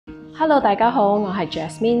Hello， 大家好，我係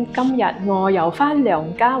Jasmine。今日我又返娘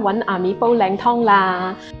家揾阿咪煲靚湯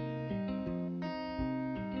啦。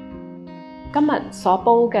今日所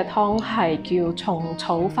煲嘅湯係叫蟲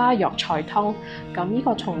草花藥材湯。咁呢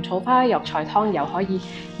個蟲草花藥材湯又可以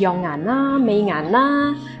養顏啦、美顏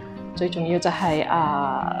啦，最重要就係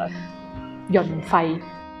潤肺。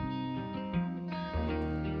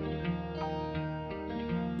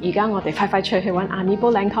而家我哋快出去揾阿咪煲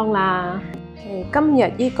靚湯啦！今日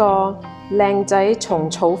呢個靚仔蟲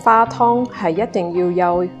草花湯係一定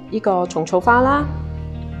要有呢個蟲草花啦、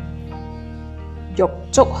玉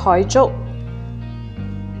竹、海竹、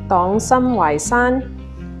黨參、淮山，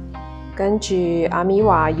跟住阿咪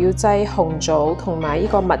話要擠紅棗同埋呢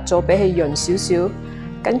個蜜棗俾佢潤少少，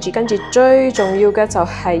跟住最重要嘅就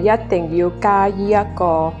係一定要加呢一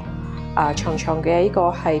個長長嘅呢個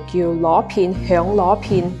係叫螺片、響螺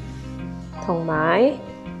片，同埋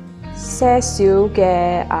些少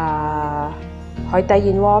嘅海底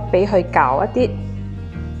燕窩俾佢攪一啲，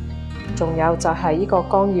仲有就係呢個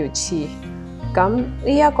乾瑤翅。咁呢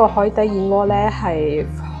一個海底燕窩咧係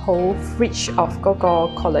好 rich of 嗰個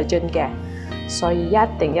collagen 嘅，所以一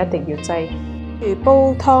定要擠。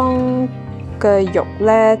煲湯嘅肉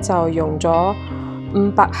咧就用咗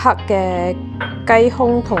500克嘅雞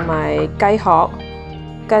胸同埋雞殼，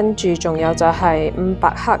跟住仲有就係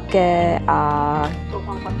500克嘅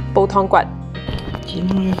煲湯骨，剪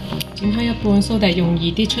開一半，蘇地容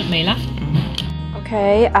易啲出味啦。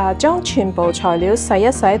OK， 將全部材料洗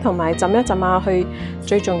一洗同埋浸一浸下去，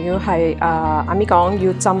最重要係阿咪講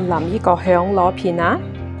要浸腍呢個響螺片啊，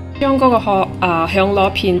將嗰個響螺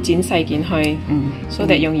片剪細件去，蘇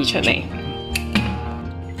地容易出味。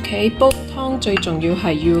OK， 煲湯最重要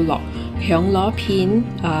係要落響螺片、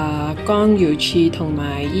乾瑤翅同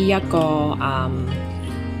埋呢一個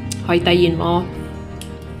海底燕窩。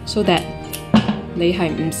So that 你係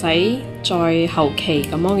唔使再後期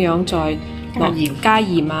咁樣再落加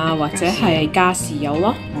鹽啊，或者係加豉油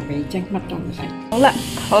咯。味精乜都唔使。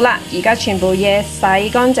好啦，而家全部嘢洗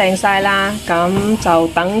乾淨晒啦，咁就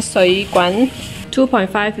等水滾 2.5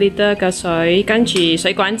 litre 嘅水，跟住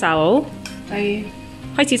水滾就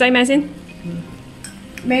開始擠咩先？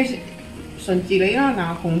咩順住你啦，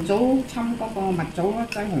嗱紅棗侵嗰個蜜棗咯，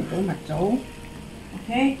擠紅棗蜜棗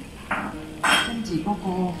 ，OK， 跟住嗰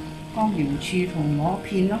個乾瑤翅同螺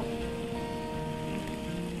片咯，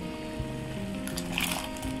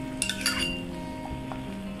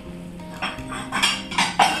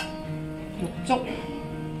玉竹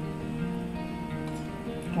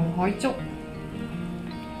同海竹。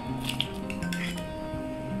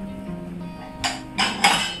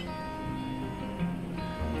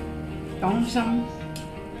黨參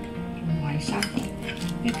同淮山，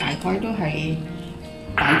啲大概都係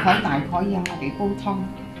大概呀，我哋煲湯。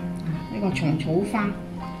呢個蟲草花，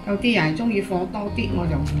有啲人中意火多啲，我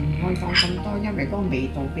就唔愛放咁多，因為嗰個味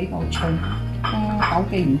道比較脆。九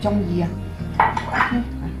記唔中意啊。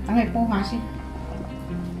等你煲下先。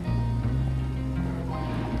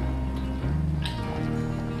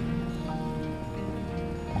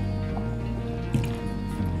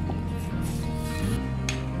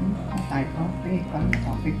大個俾你滾就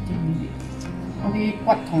俾啲嗰啲骨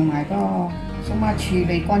同埋個什麼處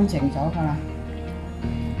理乾淨咗㗎啦，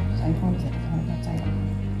洗乾淨咗就擠。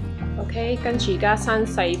OK， 跟住而家閂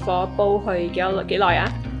細火煲去幾耐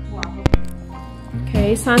啊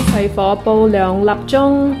 ？OK， 閂細火煲2粒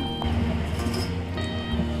鐘。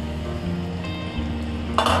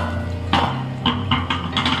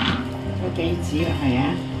有杞子啦，係啊。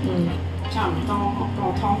差唔多個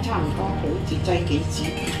湯差唔多，好似擠杞子。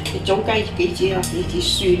你早雞杞子啊，杞子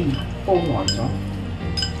酸，煲耐咗。